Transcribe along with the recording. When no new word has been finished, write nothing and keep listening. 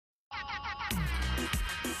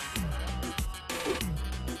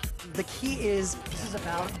the key is, this is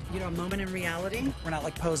about, you know, a moment in reality. We're not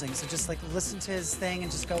like posing, so just like listen to his thing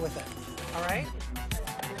and just go with it. All right?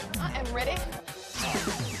 I am ready.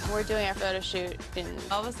 We're doing our photo shoot, and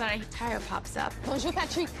all of a sudden, a tire pops up. Bonjour,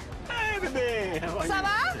 Patrick. Hey, baby. How are you? Ça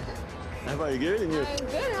va? How about you? Good? And you? I'm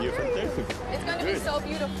good. How You're are you? fantastic. It's going to be so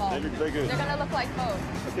beautiful. They look very good. They're going to look like Vogue.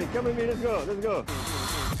 Okay, come with me. Let's go. Let's go.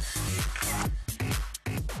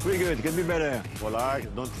 Pretty good. It can be better.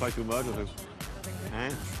 Voilà. Don't try too much.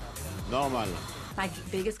 Hein? Normal. My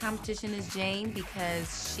biggest competition is Jane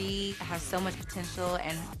because she has so much potential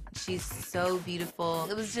and she's so beautiful.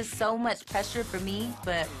 It was just so much pressure for me,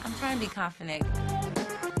 but I'm trying to be confident.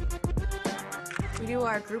 We do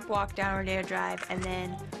our group walk down Rodeo Drive, and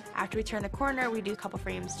then after we turn the corner, we do a couple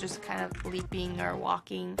frames just kind of leaping or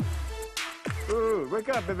walking. Ooh, wake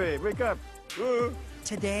up, baby. Wake up. Ooh.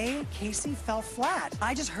 Today, Casey fell flat.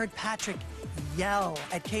 I just heard Patrick yell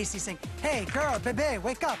at Casey saying, hey, girl, baby,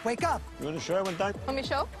 wake up, wake up. You want to show it one time? Want me to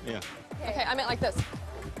show? Yeah. Okay, I meant like this.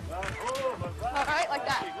 All right, like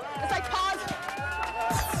that. It's like pause.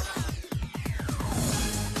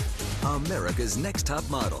 America's Next Top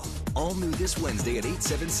Model. All new this Wednesday at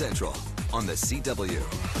 8/7 Central on the CW.